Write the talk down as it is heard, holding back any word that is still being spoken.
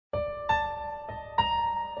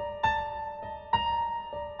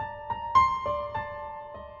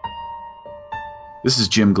This is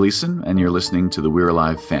Jim Gleason, and you're listening to the We're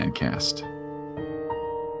Alive Fancast.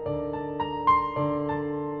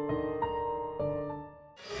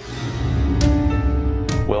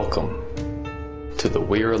 Welcome to the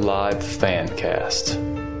We're Alive Fancast.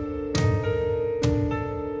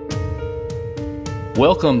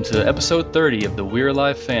 Welcome to episode 30 of the We're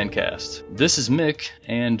Alive Fancast. This is Mick,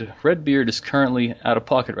 and Redbeard is currently out of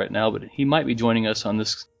pocket right now, but he might be joining us on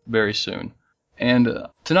this very soon. And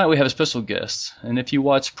tonight we have a special guest, and if you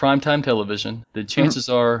watch primetime television, the chances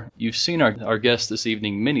are you've seen our guest this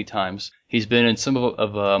evening many times. He's been in some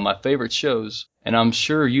of my favorite shows, and I'm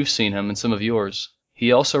sure you've seen him in some of yours.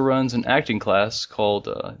 He also runs an acting class called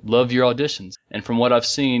Love Your Auditions, and from what I've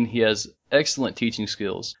seen, he has excellent teaching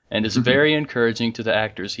skills and is very encouraging to the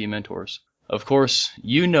actors he mentors. Of course,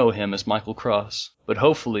 you know him as Michael Cross, but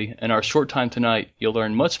hopefully, in our short time tonight, you'll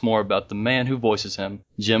learn much more about the man who voices him,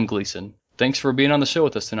 Jim Gleason. Thanks for being on the show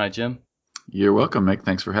with us tonight, Jim. You're welcome, Mick.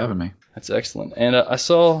 Thanks for having me. That's excellent. And I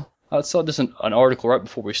saw just an article right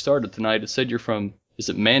before we started tonight. It said you're from, is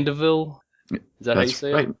it Mandeville? Is that how you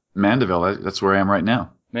say right. it? Mandeville. That's where I am right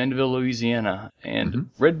now. Mandeville, Louisiana. And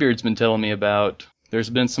Redbeard's been telling me about there's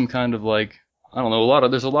been some kind of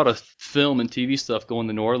there's a lot of film and TV stuff going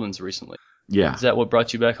to New Orleans recently. Yeah. Is that what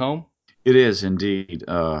brought you back home? It is indeed.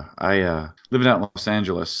 I living out in Los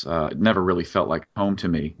Angeles, it never really felt like home to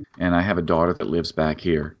me, and I have a daughter that lives back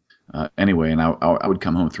here. Anyway, and I would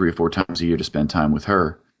come home 3 or 4 times a year to spend time with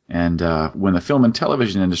her. And when the film and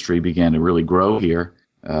television industry began to really grow here,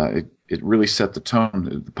 it really set the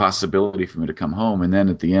tone, the possibility for me to come home. And then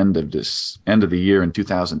at the end of the year in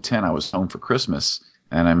 2010, I was home for Christmas,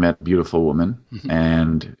 and I met a beautiful woman,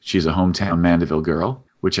 and she's a hometown Mandeville girl,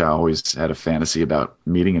 which I always had a fantasy about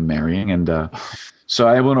meeting and marrying. And so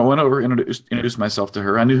I went over and introduced myself to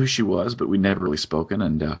her. I knew who she was, but we'd never really spoken,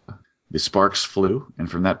 and the sparks flew.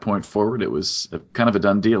 And from that point forward, it was kind of a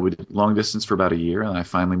done deal. We did long distance for about a year, and I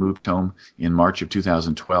finally moved home in March of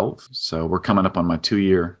 2012. So we're coming up on my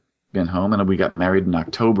 2-year been home, and we got married in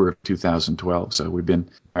October of 2012. So we've been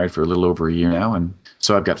married for a little over a year now. And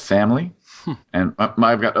so I've got family. And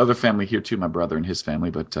I've got other family here, too, my brother and his family.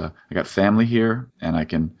 But I got family here, and I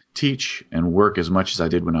can teach and work as much as I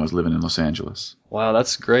did when I was living in Los Angeles. Wow,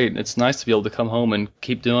 that's great. It's nice to be able to come home and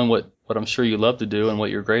keep doing what I'm sure you love to do and what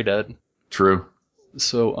you're great at. True.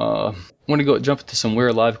 So I want to jump into some We're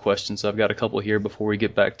Alive questions. I've got a couple here before we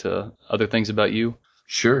get back to other things about you.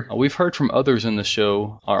 Sure. We've heard from others on the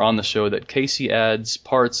show that Casey adds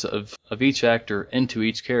parts of each actor into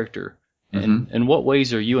each character. And in what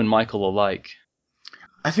ways are you and Michael alike?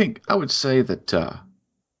 I think I would say that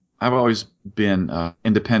I've always been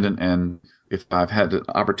independent, and if I've had the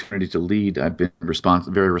opportunity to lead, I've been a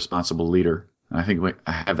very responsible leader. And I think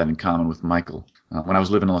I have that in common with Michael. When I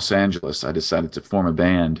was living in Los Angeles, I decided to form a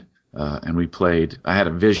band, and we played. I had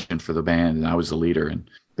a vision for the band, and I was the leader. And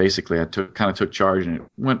basically, I took charge, and it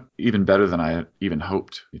went even better than I had even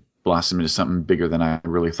hoped. It blossomed into something bigger than I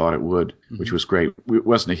really thought it would, which was great. It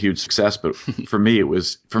wasn't a huge success, but for me, it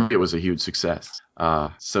was a huge success.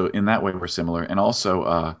 So in that way, we're similar. And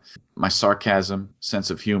also, my sarcasm,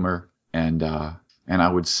 sense of humor, and I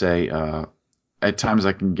would say at times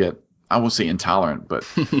I can get, I won't say intolerant, but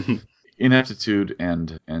ineptitude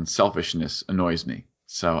and selfishness annoys me.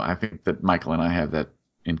 So I think that Michael and I have that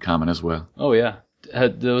in common as well. Oh yeah.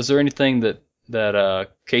 Was there anything that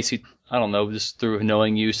Casey, I don't know, just through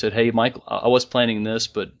knowing you, said, "Hey, Michael, I was planning this,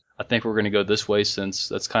 but I think we're going to go this way since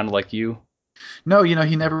that's kind of like you"? No, he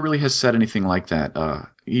never really has said anything like that.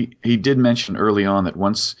 He did mention early on that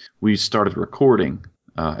once we started recording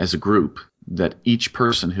as a group, that each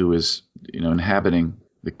person who is inhabiting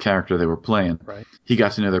the character they were playing, right, he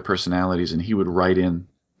got to know their personalities, and he would write in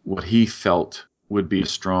what he felt would be a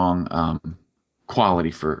strong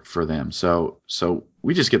quality for them. So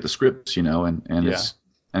we just get the scripts, and Yeah.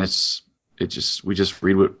 we just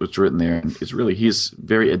read what's written there, and he's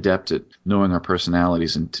very adept at knowing our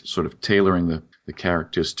personalities and sort of tailoring the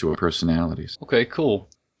characters to our personalities. Okay, cool.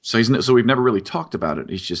 So we've never really talked about it.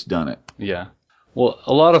 He's just done it. Yeah. Well,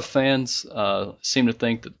 a lot of fans seem to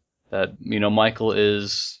think that Michael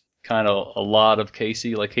is kind of a lot of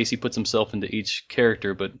Casey. Like Casey puts himself into each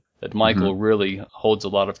character, but that Michael really holds a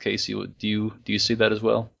lot of Casey. Do you see that as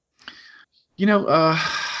well?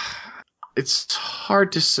 It's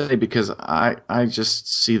hard to say because I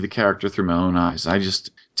just see the character through my own eyes.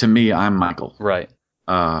 To me, I'm Michael. Right.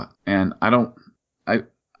 And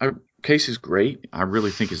Casey's great. I really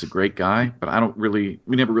think he's a great guy, but we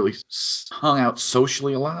never really hung out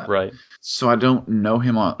socially a lot. Right. So I don't know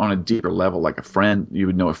him on a deeper level, like a friend. You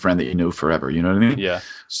would know a friend that you knew forever. You know what I mean? Yeah.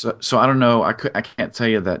 So I don't know. I can't tell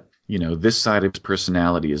you that, this side of his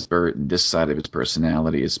personality is Bert, and this side of his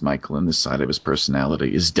personality is Michael, and this side of his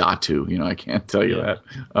personality is Datu. I can't tell you Yeah.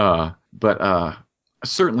 that. But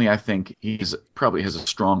certainly I think he's probably has a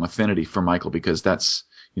strong affinity for Michael because that's,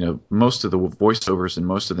 most of the voiceovers and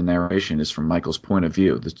most of the narration is from Michael's point of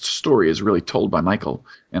view. The story is really told by Michael,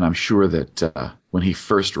 and I'm sure that when he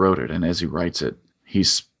first wrote it and as he writes it,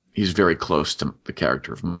 he's very close to the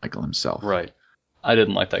character of Michael himself. Right. I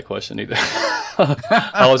didn't like that question either.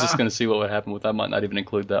 I was just going to see what would happen with that. I might not even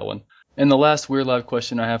include that one. And the last Weird Live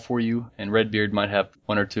question I have for you, and Redbeard might have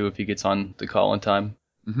one or two if he gets on the call in time,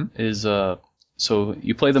 is so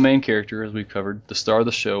you play the main character, as we've covered, the star of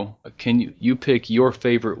the show. Can you pick your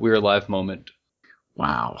favorite Weird Live moment?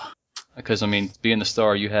 Wow. Because, I mean, being the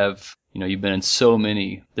star, you have, you've been in so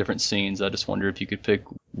many different scenes. I just wonder if you could pick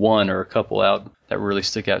one or a couple out that really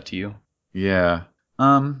stick out to you. Yeah.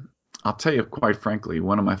 I'll tell you, quite frankly,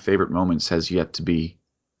 one of my favorite moments has yet to be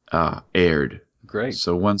aired. Great.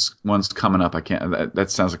 So one's coming up. I can't. That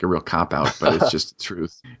sounds like a real cop out, but it's just the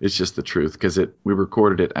truth. It's just the truth because we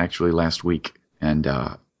recorded it actually last week, and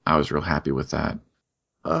I was real happy with that.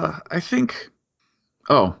 I think.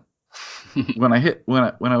 Oh, when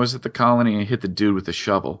I was at the colony, I hit the dude with the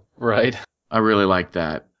shovel. Right. I really liked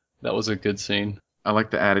that. That was a good scene. I like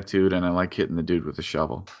the attitude, and I like hitting the dude with the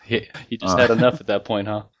shovel. You just had enough at that point,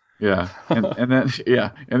 huh? Yeah, and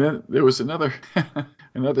then there was another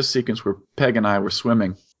sequence where Peg and I were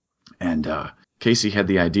swimming, and Casey had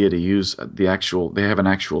the idea to use they have an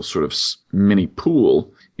actual sort of mini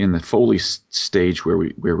pool in the Foley stage where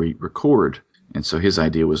we record, and so his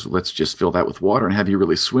idea was, let's just fill that with water and have you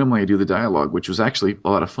really swim while you do the dialogue, which was actually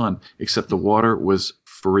a lot of fun, except the water was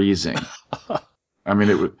freezing. I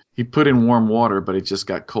mean, he put in warm water, but it just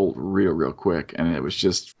got cold real quick, and it was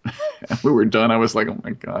just. We were done. I was like, "Oh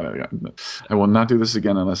my god, I will not do this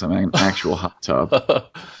again unless I'm in an actual hot tub."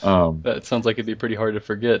 That sounds like it'd be pretty hard to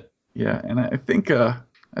forget. Yeah, and I think I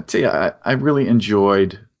tell you, I really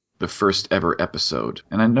enjoyed the first ever episode,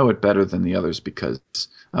 and I know it better than the others because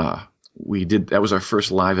that was our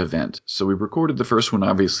first live event. So we recorded the first one,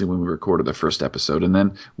 obviously, when we recorded the first episode, and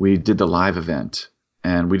then we did the live event.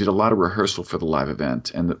 And we did a lot of rehearsal for the live event,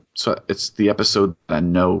 and so it's the episode that I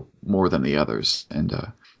know more than the others. And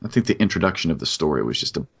I think the introduction of the story was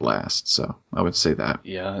just a blast. So I would say that.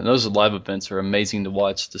 Yeah, and those live events are amazing to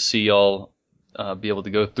watch. To see y'all be able to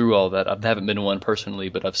go through all that. I haven't been to one personally,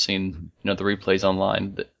 but I've seen the replays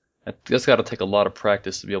online. That's got to take a lot of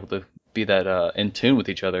practice to be able to be that in tune with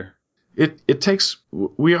each other. It takes.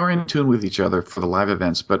 We are in tune with each other for the live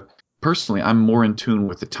events, but personally, I'm more in tune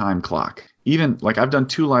with the time clock. Even, like, I've done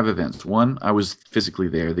 2 live events. One, I was physically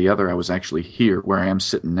there. The other, I was actually here where I am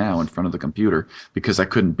sitting now in front of the computer because I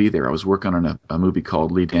couldn't be there. I was working on a movie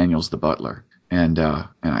called Lee Daniels, The Butler, and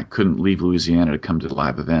I couldn't leave Louisiana to come to the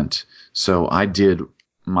live event. So I did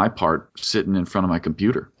my part sitting in front of my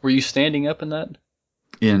computer. Were you standing up in that?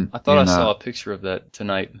 I thought I saw a picture of that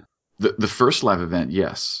tonight. The first live event,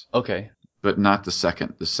 yes. Okay. But not the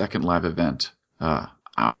second. The second live event,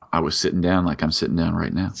 I was sitting down like I'm sitting down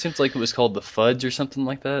right now. It seems like it was called The Fudge or something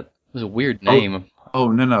like that. It was a weird name.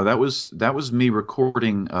 Oh no, that was me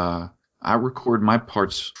recording. I record my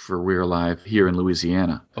parts for We're Live here in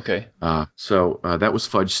Louisiana. Okay. So that was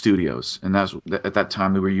Fudge Studios, and at that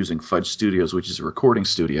time we were using Fudge Studios, which is a recording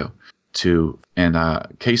studio. And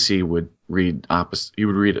Casey would read opposite. He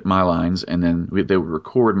would read my lines, and then they would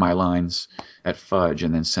record my lines at Fudge,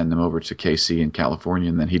 and then send them over to Casey in California.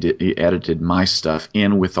 And then he edited my stuff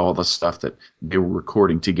in with all the stuff that they were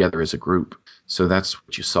recording together as a group. So that's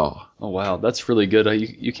what you saw. Oh wow, that's really good.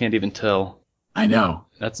 You can't even tell. I know.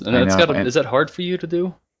 Is that hard for you to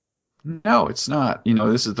do? No, it's not.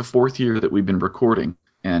 This is the 4th year that we've been recording.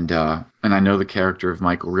 And I know the character of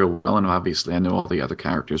Michael real well, and obviously I know all the other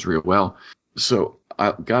characters real well. So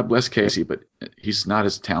God bless Casey, but he's not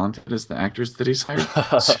as talented as the actors that he's hired.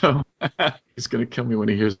 So he's gonna kill me when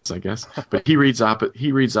he hears this, I guess. But he reads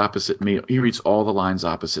opposite me. He reads all the lines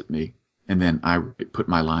opposite me, and then I put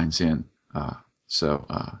my lines in.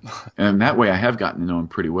 And that way I have gotten to know him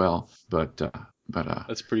pretty well. But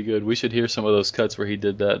that's pretty good. We should hear some of those cuts where he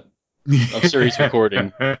did that. I'm sure he's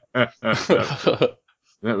recording.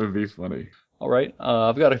 That would be funny. All right.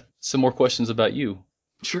 I've got some more questions about you.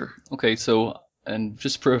 Sure. Okay, and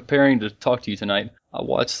just preparing to talk to you tonight, I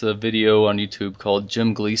watched the video on YouTube called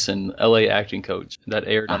Jim Gleason, LA Acting Coach, that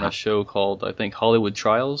aired on a show called, I think, Hollywood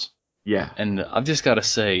Trials. Yeah. And I've just got to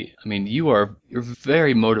say, I mean, you're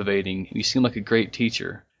very motivating. You seem like a great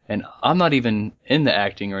teacher. And I'm not even into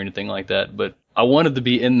acting or anything like that, but I wanted to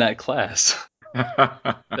be in that class.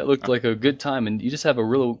 That looked like a good time, and you just have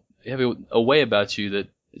a way about you that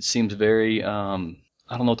it seems very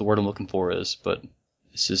I don't know what the word I'm looking for is, but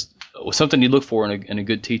it's just something you look for in a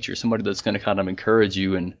good teacher, somebody that's going to kind of encourage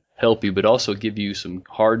you and help you, but also give you some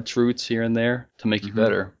hard truths here and there to make you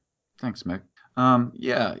better. Thanks, Mick.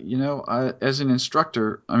 Yeah, as an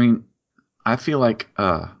instructor, I mean, I feel like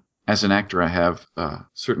as an actor, I have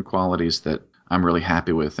certain qualities that I'm really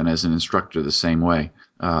happy with, and as an instructor, the same way.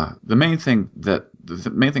 The main thing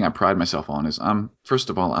I pride myself on is first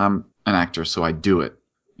of all, I'm an actor, so I do it.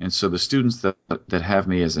 And so the students that have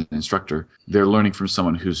me as an instructor, they're learning from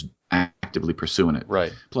someone who's actively pursuing it.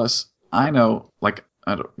 Right. Plus, I know, like,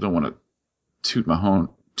 I don't want to toot my horn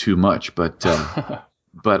too much, but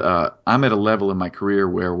I'm at a level in my career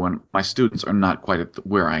where when my students are not quite at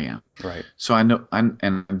where I am. Right. So I know,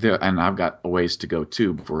 and I've got a ways to go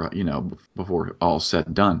too before all's said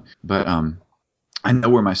and done. But I know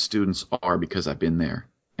where my students are because I've been there,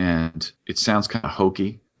 and it sounds kind of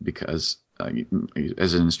hokey because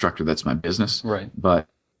as an instructor, that's my business. Right. But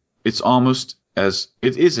it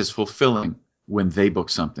is as fulfilling when they book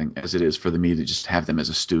something as it is for me to just have them as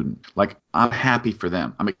a student. Like, I'm happy for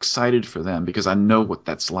them. I'm excited for them because I know what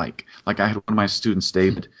that's like. Like, I had one of my students,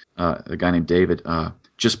 David, a guy named David,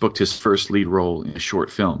 just booked his first lead role in a short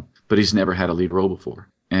film, but he's never had a lead role before.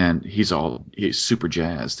 And he's super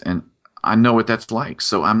jazzed. And I know what that's like.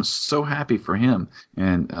 So I'm so happy for him.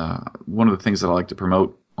 And one of the things that I like to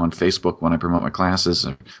promote on Facebook when I promote my classes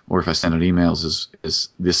or if I send out emails is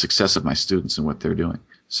the success of my students and what they're doing.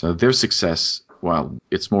 So their success, while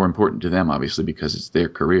it's more important to them, obviously, because it's their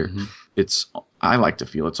career, I like to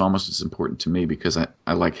feel it's almost as important to me because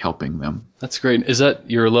I like helping them. That's great. Is that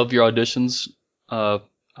your Love Your Auditions? I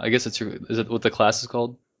guess is it what the class is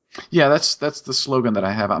called? Yeah, that's the slogan that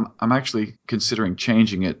I have. I'm actually considering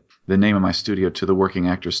changing it, the name of my studio, to the Working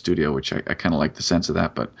Actors Studio, which I kind of like the sense of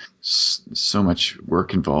that, but so much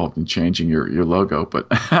work involved in changing your logo. But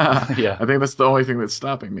yeah, I think that's the only thing that's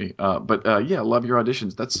stopping me. But Love Your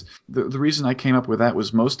Auditions. That's the reason I came up with that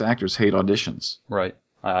was most actors hate auditions. Right.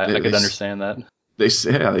 I could understand that. They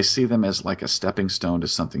see them as like a stepping stone to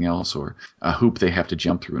something else or a hoop they have to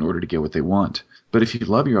jump through in order to get what they want. But if you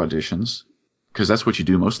love your auditions, because that's what you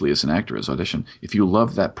do mostly as an actor, is audition. If you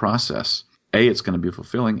love that process, A, it's going to be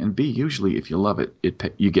fulfilling, and B, usually if you love it,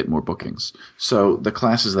 you get more bookings. So the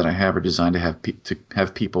classes that I have are designed to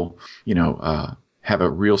have people, have a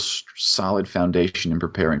real solid foundation in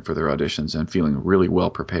preparing for their auditions and feeling really well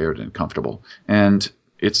prepared and comfortable. And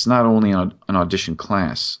it's not only an audition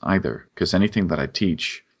class either, because anything that I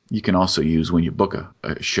teach, you can also use when you book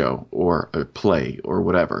a show or a play or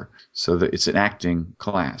whatever. So that it's an acting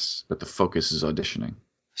class, but the focus is auditioning.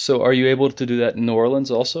 So are you able to do that in New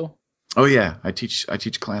Orleans also? Oh yeah, I teach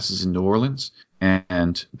classes in New Orleans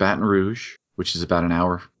and Baton Rouge, which is about an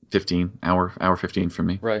hour 15 from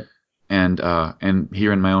me. Right. And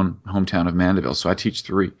here in my own hometown of Mandeville. So I teach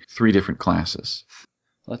three different classes.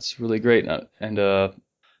 That's really great. And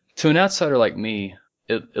to an outsider like me,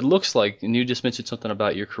 it looks like, and you just mentioned something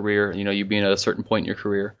about your career, you being at a certain point in your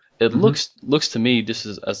career. It looks to me, just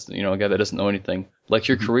as a guy that doesn't know anything, like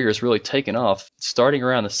your career has really taken off, starting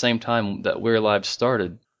around the same time that We're Live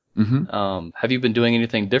started. Have you been doing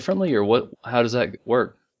anything differently, or what? How does that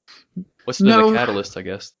work? What's been the catalyst, I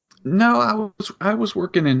guess? No, I was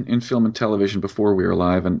working in film and television before We Were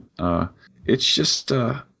Live, and it's just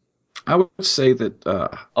I would say that.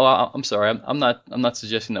 I'm sorry. I'm not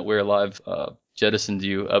suggesting that We're Live jettisoned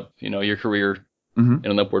you up, your career in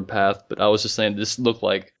an upward path. But I was just saying this looked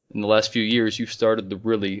like in the last few years you've started to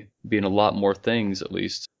really be in a lot more things, at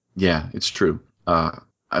least. Yeah, it's true. A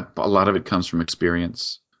lot of it comes from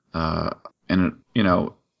experience, and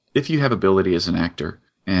if you have ability as an actor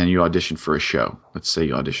and you audition for a show, let's say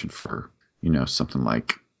you audition for something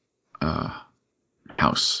like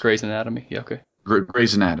House, Grey's Anatomy. Yeah, okay.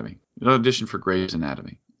 Grey's Anatomy. You audition for Grey's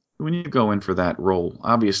Anatomy. When you go in for that role,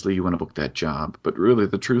 obviously you want to book that job, but really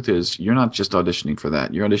the truth is you're not just auditioning for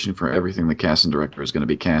that. You're auditioning for everything the casting director is going to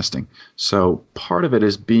be casting. So part of it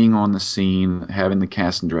is being on the scene, having the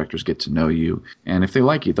casting directors get to know you, and if they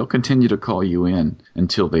like you, they'll continue to call you in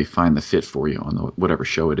until they find the fit for you on whatever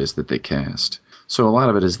show it is that they cast. So a lot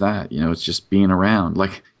of it is that, it's just being around.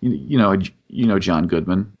 Like, John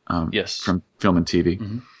Goodman yes. from film and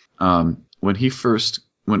TV.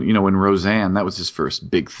 When Roseanne, that was his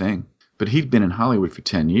first big thing. But he'd been in Hollywood for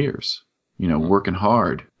 10 years, working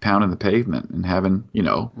hard, pounding the pavement and having,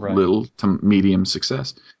 right. little to medium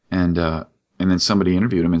success. And then somebody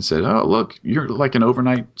interviewed him and said, "Oh, look, you're like an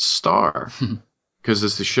overnight star." Because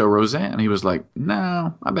it's the show Roseanne. He was like,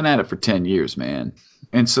 "No, I've been at it for 10 years, man."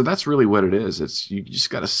 And so that's really what it is. You just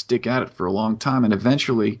got to stick at it for a long time. And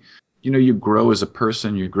eventually, you grow as a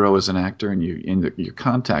person, you grow as an actor, and your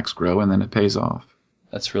contacts grow, and then it pays off.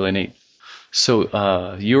 That's really neat.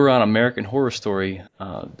 So you were on American Horror Story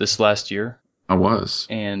this last year, I was.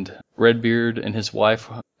 and Redbeard and his wife,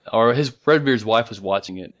 or his Redbeard's wife, was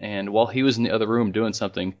watching it, and while he was in the other room doing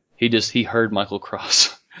something, he heard Michael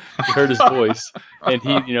Cross. He heard his voice, and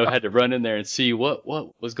he had to run in there and see what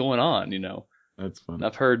was going on. That's And funny.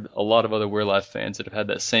 I've heard a lot of other We're Live fans that have had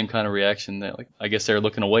that same kind of reaction. That, like, I guess they were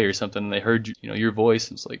looking away or something, and they heard your voice,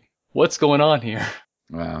 and it's like, what's going on here?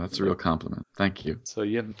 Wow, that's a real compliment. Thank you. So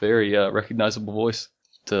you have a very recognizable voice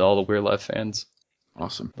to all the We're Live fans.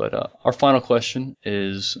 Awesome. But our final question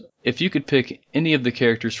is, if you could pick any of the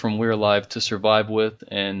characters from We're Alive to survive with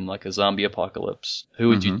in like a zombie apocalypse, who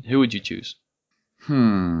would you choose?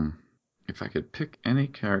 If I could pick any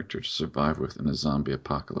character to survive with in a zombie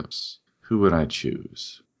apocalypse, who would I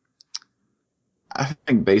choose? I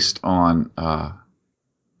think based on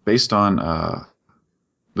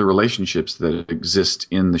the relationships that exist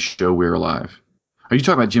in the show We're Alive. Are you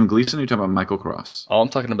talking about Jim Gleason or are you talking about Michael Cross? Oh, I'm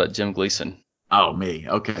talking about Jim Gleason. Oh, me.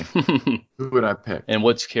 Okay. Who would I pick? And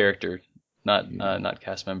which character? Not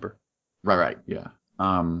cast member. Right. Yeah.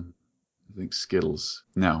 I think Skittles.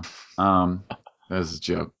 No. That was a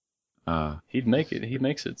joke. He'd make it. He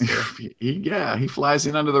makes it. So. he flies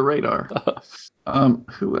in under the radar.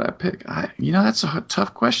 Who would I pick? That's a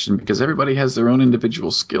tough question because everybody has their own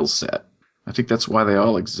individual skill set. I think that's why they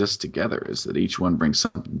all exist together, is that each one brings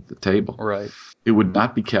something to the table. Right. It would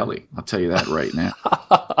not be Kelly. I'll tell you that right now.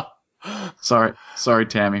 Sorry,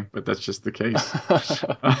 Tammy, but that's just the case.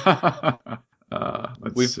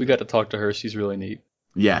 We got to talk to her. She's really neat.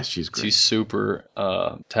 Yeah, she's great. She's super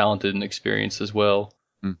talented and experienced as well.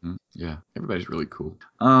 Mm-hmm. Yeah, everybody's really cool.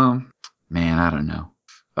 Man, I don't know.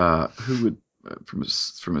 Who would,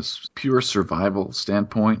 from a pure survival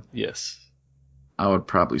standpoint? Yes. I would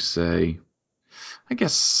probably say, I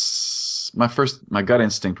guess my gut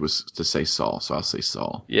instinct was to say Saul, so I'll say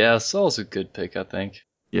Saul. Yeah, Saul's a good pick, I think.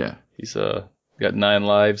 Yeah. He's got 9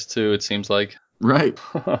 lives too, it seems like. Right.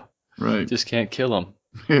 Right. Just can't kill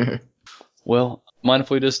him. Well, mind if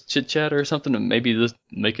we just chit chat or something, and maybe just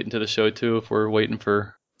make it into the show too if we're waiting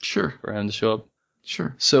for him to show up.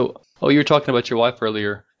 Sure. So, you were talking about your wife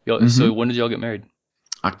earlier. So when did y'all get married?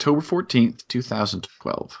 October 14th,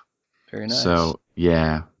 2012. Very nice. So,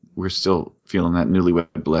 yeah, we're still feeling that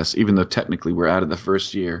newlywed bliss, even though technically we're out of the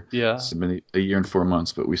first year. Yeah. It's been a year and 4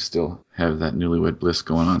 months, but we still have that newlywed bliss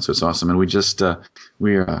going on. So it's awesome. And we just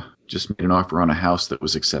made an offer on a house that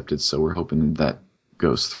was accepted. So we're hoping that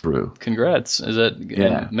goes through. Congrats. Is that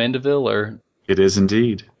in Mandeville or? It is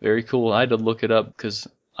indeed. Very cool. I had to look it up because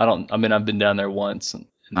I've been down there once. And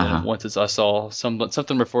then once I saw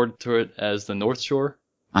something referred to it as the North Shore.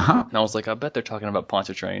 And I was like, I bet they're talking about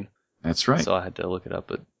Pontchartrain. That's right. So I had to look it up.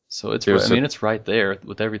 But so it's right there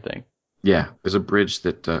with everything. Yeah, there's a bridge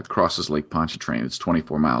that crosses Lake Pontchartrain. It's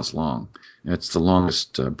 24 miles long. And it's the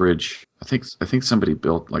longest bridge. I think somebody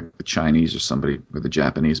built, like the Chinese or the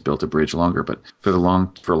Japanese built a bridge longer. But for a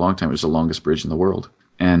long time, it was the longest bridge in the world.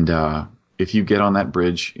 And if you get on that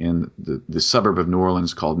bridge in the suburb of New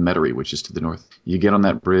Orleans called Metairie, which is to the north, you get on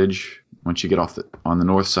that bridge once you get on the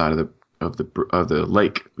north side of the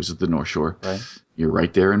lake, which is the North Shore. Right. You're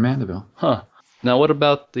right there in Mandeville. Huh. Now, what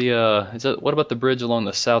about the bridge along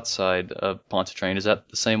the south side of Pontchartrain? Is that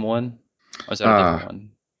the same one, or is that a different one?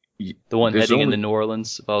 The one heading into New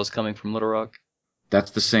Orleans. If I was coming from Little Rock.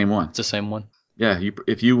 That's the same one. It's the same one. Yeah.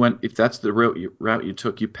 If that's the route you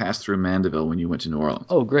took, you passed through Mandeville when you went to New Orleans.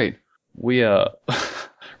 Oh, great. We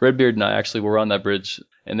Redbeard and I actually were on that bridge,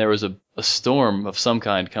 and there was a storm of some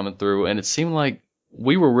kind coming through, and it seemed like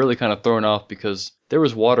we were really kind of thrown off because there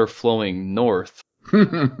was water flowing north.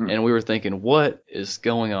 And we were thinking, what is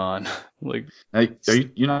going on? Like,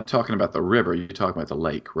 you're not talking about the river, you're talking about the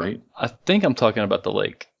lake, right? I think I'm talking about the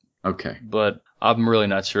lake. Okay. But I'm really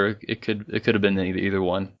not sure. It could have been either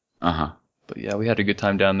one. But yeah, we had a good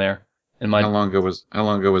time down there. And how long ago was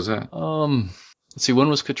that? Let's see, when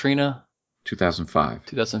was Katrina? 2005.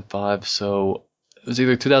 2005. So it was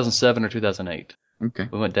either 2007 or 2008. Okay.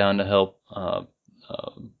 We went down to help.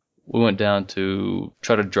 We went down to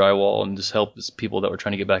try to drywall and just help people that were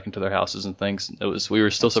trying to get back into their houses and things. We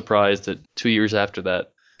were still surprised that 2 years after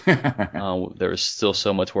that, there was still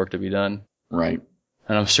so much work to be done. Right.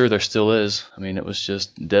 And I'm sure there still is. I mean, it was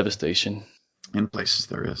just devastation. In places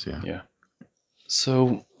there is, yeah. Yeah.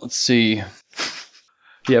 So let's see. Do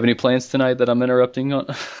you have any plans tonight that I'm interrupting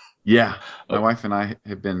on? Yeah. My wife and I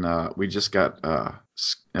have been, we just got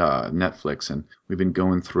Netflix, and we've been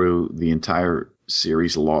going through the entire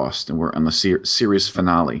series Lost, and we're on the series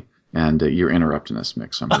finale. And you're interrupting us,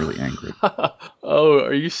 Mick, so I'm really angry. Oh,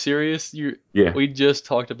 are you serious? Yeah. We just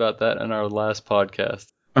talked about that in our last podcast.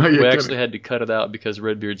 Oh, We you're actually kidding. had to cut it out because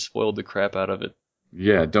Redbeard spoiled the crap out of it.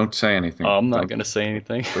 Yeah, don't say anything. I'm not Don't going to say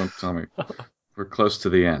anything. don't tell me. We're close to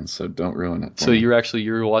the end, so don't ruin it for So me.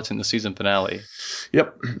 you're watching the season finale,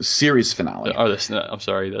 Yep, series finale. or I'm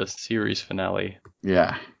sorry, the series finale.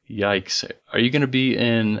 Yeah, Yikes! Are you going to be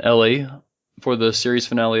in LA for the series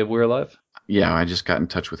finale of We're Alive? yeah. I just got in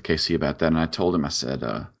touch with KC about that, and I told him, I said,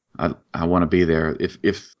 I want to be there.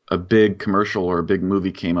 If a big commercial or a big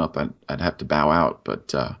movie came up, I'd have to bow out.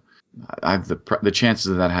 But I've the chances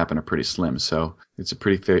of that happen are pretty slim. So it's a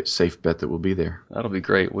pretty safe bet that we'll be there. That'll be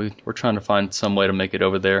great. We're trying to find some way to make it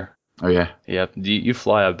over there. Oh yeah, Yeah, you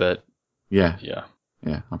fly, I bet. yeah, Yeah.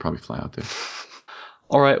 yeah. I'll probably fly out there.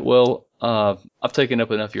 All right. Well, I've taken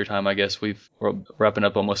up enough of your time. I guess we're wrapping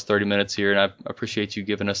up almost 30 minutes here, and I appreciate you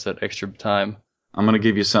giving us that extra time. I'm gonna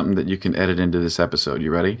give you something that you can edit into this episode.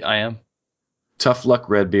 You ready? I am. Tough luck,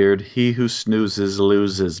 Redbeard. He who snoozes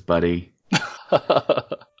loses, buddy.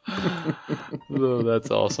 Oh, that's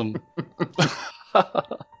awesome.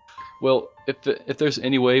 Well, if there's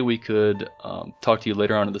any way we could talk to you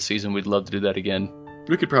later on in the season, we'd love to do that again.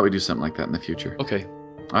 We could probably do something like that in the future. Okay.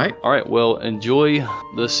 All right. All right. Well, enjoy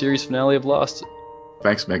the series finale of Lost.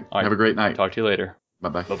 Thanks, Mick. All right. Have a great night. Talk to you later.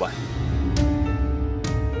 Bye-bye. Bye-bye.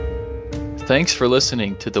 Thanks for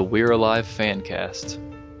listening to the We're Alive Fancast.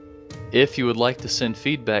 If you would like to send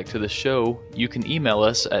feedback to the show, you can email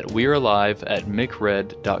us at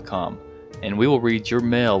we'realive@mickred.com, and we will read your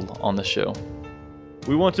mail on the show.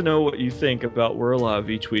 We want to know what you think about We're Alive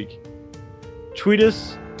each week. Tweet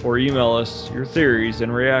us or email us your theories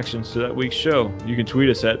and reactions to that week's show. You can tweet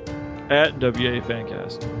us at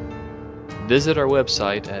WAFancast. Visit our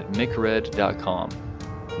website at mickred.com.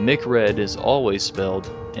 Mickred is always spelled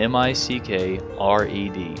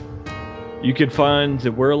M-I-C-K-R-E-D. You can find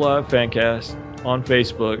the We're Alive Fancast on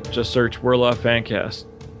Facebook. Just search We're Alive Fancast.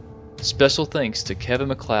 Special thanks to Kevin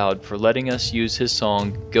MacLeod for letting us use his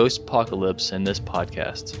song Ghost Apocalypse in this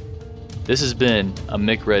podcast. This has been a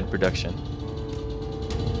Mickred production.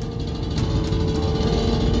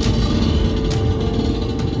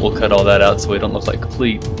 We'll cut all that out so we don't look like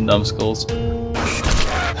complete numbskulls.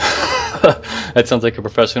 That sounds like a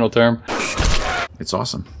professional term. It's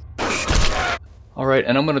awesome. Alright,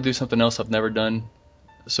 and I'm going to do something else I've never done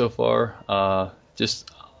so far. I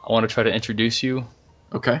want to try to introduce you,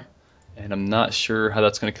 Okay. and I'm not sure how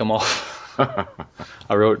that's going to come off.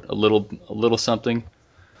 I wrote a little something.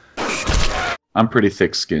 I'm pretty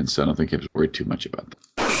thick-skinned, so I don't think you have to worry too much about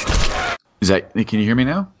that. Can you hear me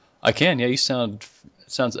now? I can, yeah,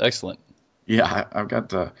 sounds excellent. Yeah, I've got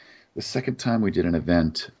the second time we did an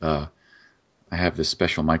event, I have this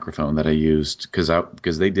special microphone that I used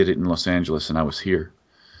because they did it in Los Angeles and I was here.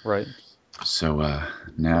 Right. So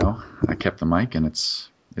now I kept the mic and it's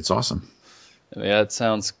awesome. Yeah, it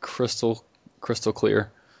sounds crystal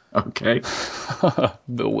clear. Okay.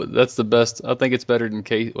 But that's the best. I think it's better than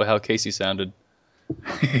how Casey sounded.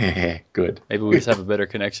 Good. Maybe we just have a better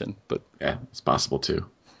connection. But Yeah, it's possible too.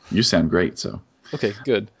 You sound great, so. okay,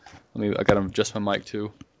 good. I got to adjust my mic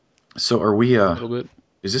too So are we? a little bit.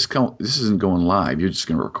 Is this this isn't going live? You're just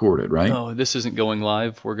going to record it, right? No, this isn't going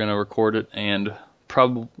live. We're going to record it, and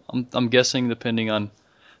probably I'm guessing, depending on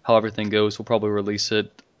how everything goes, we'll probably release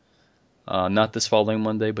it not this following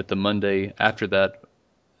Monday, but the Monday after that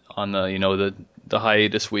on the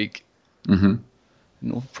hiatus week. Mm-hmm.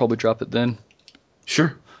 And we'll probably drop it then.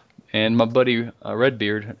 Sure. And my buddy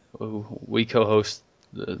Redbeard, who we co-host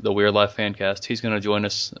the We're Life Fancast, he's going to join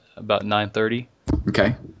us about 9:30.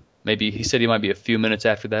 Okay. Maybe he said he might be a few minutes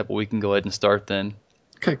after that, but we can go ahead and start then.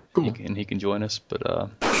 Okay. Cool. He can join us. But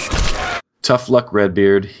Tough luck,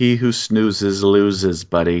 Redbeard. He who snoozes loses,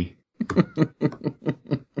 buddy.